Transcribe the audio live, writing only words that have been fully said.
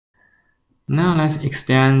Now let's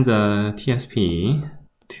extend the TSP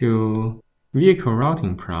to vehicle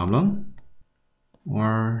routing problem,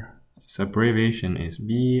 or its abbreviation is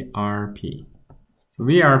VRP. So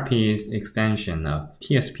VRP is extension of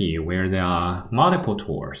TSP where there are multiple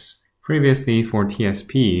tours. Previously for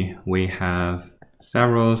TSP, we have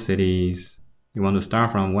several cities. You want to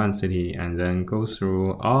start from one city and then go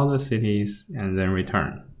through all the cities and then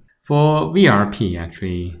return. For VRP,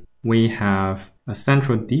 actually, we have a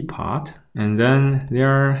central depot, and then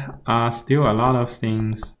there are still a lot of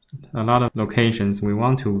things, a lot of locations we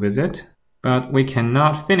want to visit, but we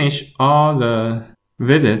cannot finish all the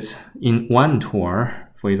visits in one tour,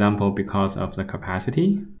 for example, because of the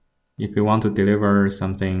capacity. If you want to deliver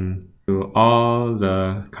something to all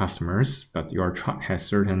the customers, but your truck has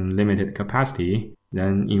certain limited capacity,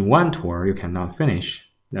 then in one tour you cannot finish.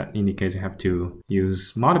 That indicates you have to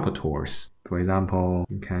use multiple tours. For example,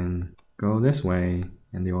 you can go this way,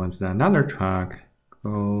 and there was another truck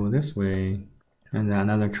go this way, and then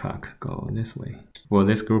another truck go this way. For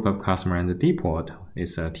this group of customer and the depot,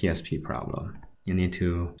 it's a TSP problem. You need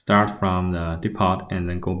to start from the depot and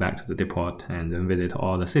then go back to the depot and then visit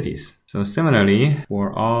all the cities. So similarly,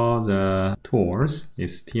 for all the tours,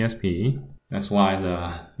 it's TSP. That's why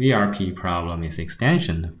the VRP problem is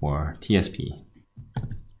extension for TSP.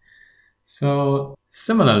 So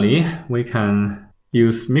similarly, we can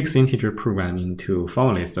use mixed integer programming to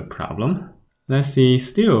formulate the problem. Let's see,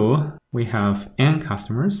 still we have n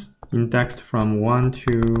customers indexed from 1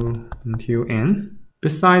 to until n.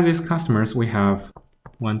 Beside these customers, we have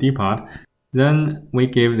one depot. Then we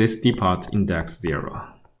give this depot index 0.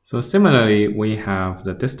 So similarly, we have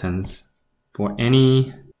the distance for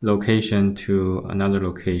any location to another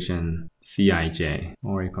location, Cij,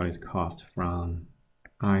 or we call it cost from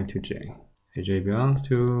I to j. Aj belongs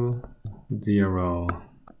to 0,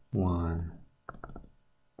 1,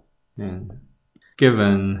 and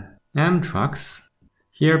given m trucks,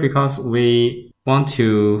 here because we want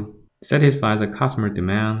to satisfy the customer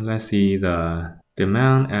demand, let's see the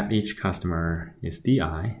demand at each customer is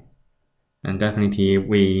di, and definitely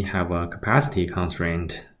we have a capacity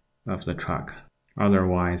constraint of the truck.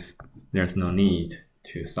 Otherwise, there's no need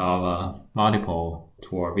to solve a multiple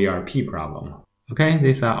tour VRP problem. Okay,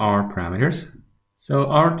 these are our parameters. So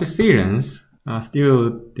our decisions are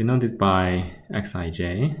still denoted by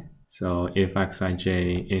xij. So if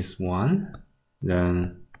xij is 1,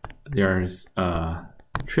 then there's a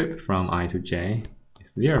trip from I to j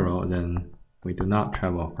is 0, then we do not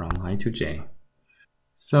travel from I to j.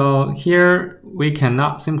 So here we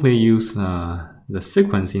cannot simply use the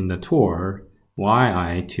sequence in the tour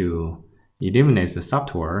yi to eliminate the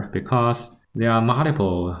subtour because there are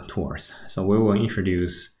multiple tours. So we will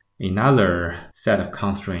introduce another set of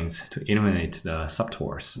constraints to eliminate the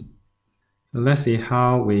subtours. So let's see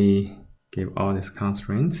how we give all these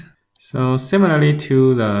constraints. So similarly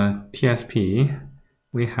to the TSP,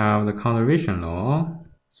 we have the conservation law.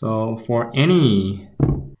 So for any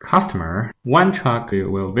customer, one truck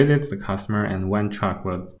will visit the customer and one truck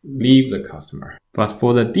will leave the customer. But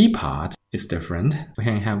for the depot, it's different. We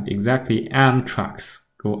can have exactly m trucks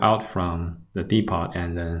go out from the depot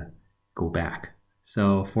and then go back.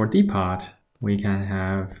 So for depot, we can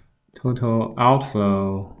have total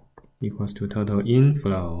outflow equals to total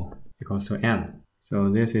inflow equals to m.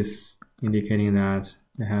 So this is indicating that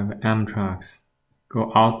we have m trucks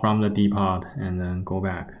go out from the depot and then go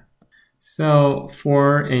back. So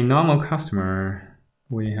for a normal customer,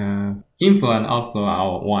 we have inflow and outflow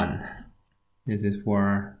are 1. This is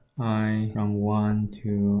for I from 1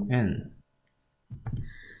 to n.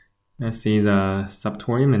 Let's see the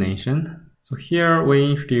subtour elimination. So here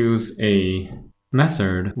we introduce a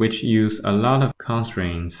method which uses a lot of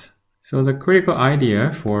constraints. So the critical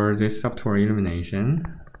idea for this subtour elimination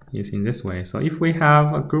is in this way. So if we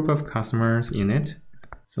have a group of customers in it,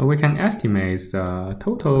 so we can estimate the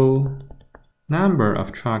total number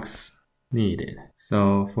of trucks needed.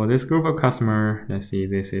 So for this group of customer, let's see,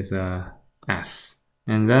 this is a S.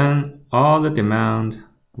 And then all the demand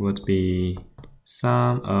would be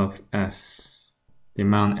sum of S,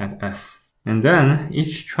 demand at S. And then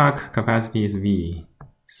each truck capacity is V.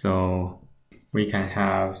 So we can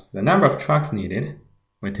have the number of trucks needed.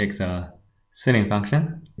 We take the ceiling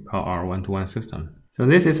function, we call our one-to-one system. So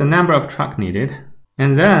this is the number of truck needed.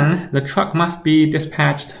 And then the truck must be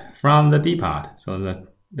dispatched from the depot. So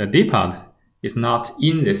the depot is not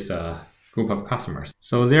in this group of customers.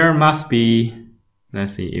 So there must be,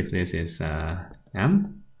 let's see if this is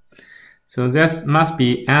M. So there must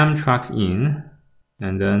be M trucks in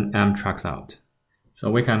and then M trucks out. So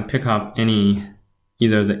we can pick up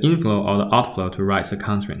either the inflow or the outflow to write the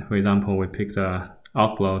constraint. For example, we pick the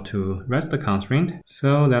outflow to rest the constraint.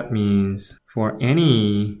 So that means for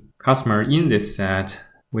any customer in this set,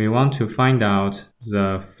 we want to find out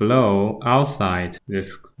the flow outside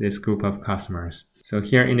this group of customers. So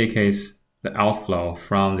here indicates the outflow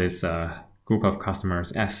from this group of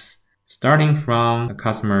customers S, starting from a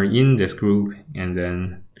customer in this group and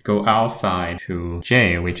then go outside to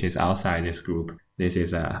J, which is outside this group. This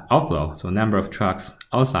is an outflow. So number of trucks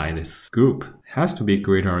outside this group has to be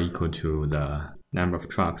greater or equal to the number of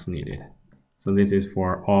trucks needed. So this is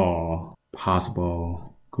for all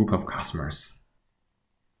possible group of customers.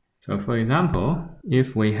 So for example,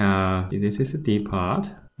 if we have, this is a depot,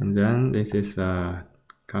 and then this is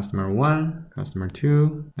customer 1, customer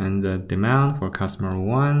 2, and the demand for customer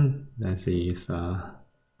 1, let's see, is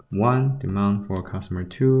 1. Demand for customer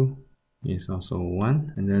 2 is also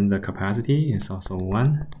 1, and then the capacity is also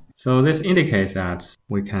 1. So this indicates that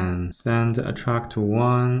we can send a truck to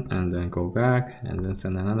 1 and then go back, and then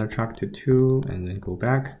send another truck to 2 and then go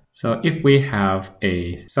back. So if we have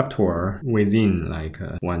a subtour within like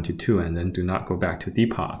 1 to 2 and then do not go back to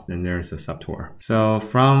depot, then there's a subtour. So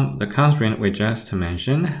from the constraint we just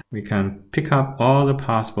mentioned, we can pick up all the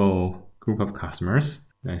possible group of customers.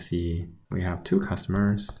 Let's see, we have 2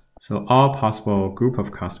 customers. So all possible group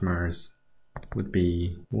of customers would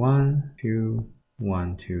be 1, 2,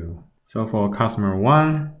 1, 2. So for customer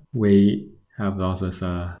 1, we have those as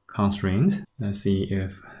a constraint. Let's see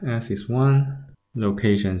if S is 1.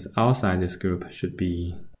 Locations outside this group should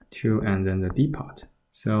be 2 and then the depot.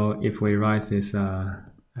 So if we write this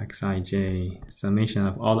Xij summation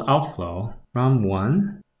of all the outflow from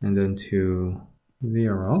 1 and then to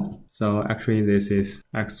 0. So actually this is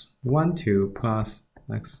x12 plus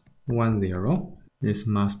x10. This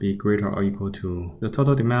must be greater or equal to the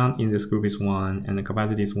total demand in this group is 1 and the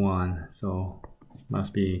capacity is 1. So it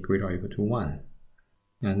must be greater or equal to 1.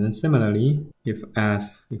 And then similarly, if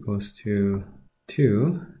S equals to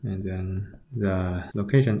 2 and then the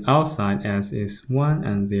location outside S is 1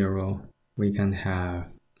 and 0, we can have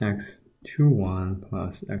x21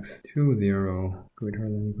 plus x20 greater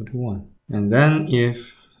than or equal to 1. And then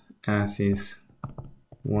if S is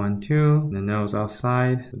 1, 2, the nodes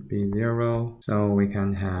outside would be 0. So we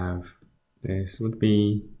can have, this would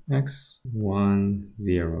be x10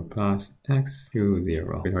 plus x20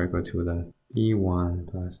 greater or equal to the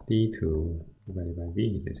D1 plus D2 divided by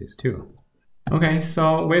V. This is 2. Okay,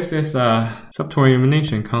 so with this subtour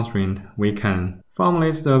elimination constraint, we can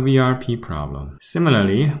formulate the VRP problem.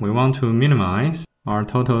 Similarly, we want to minimize our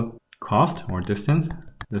total cost or distance,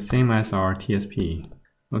 the same as our TSP.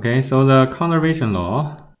 Okay, so the conservation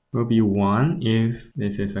law will be 1 if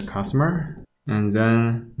this is a customer, and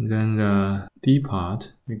then the depot,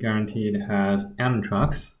 we guarantee it has M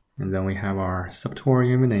trucks, and then we have our subtour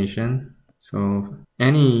elimination. So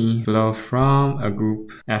any flow from a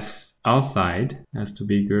group S outside has to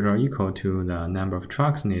be greater or equal to the number of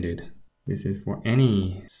trucks needed. This is for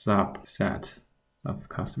any subset of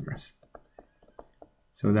customers.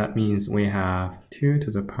 So that means we have 2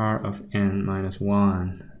 to the power of n minus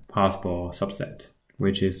 1 possible subset,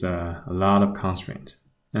 which is a lot of constraint.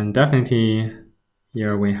 And definitely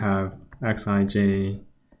here we have Xij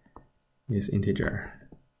is integer.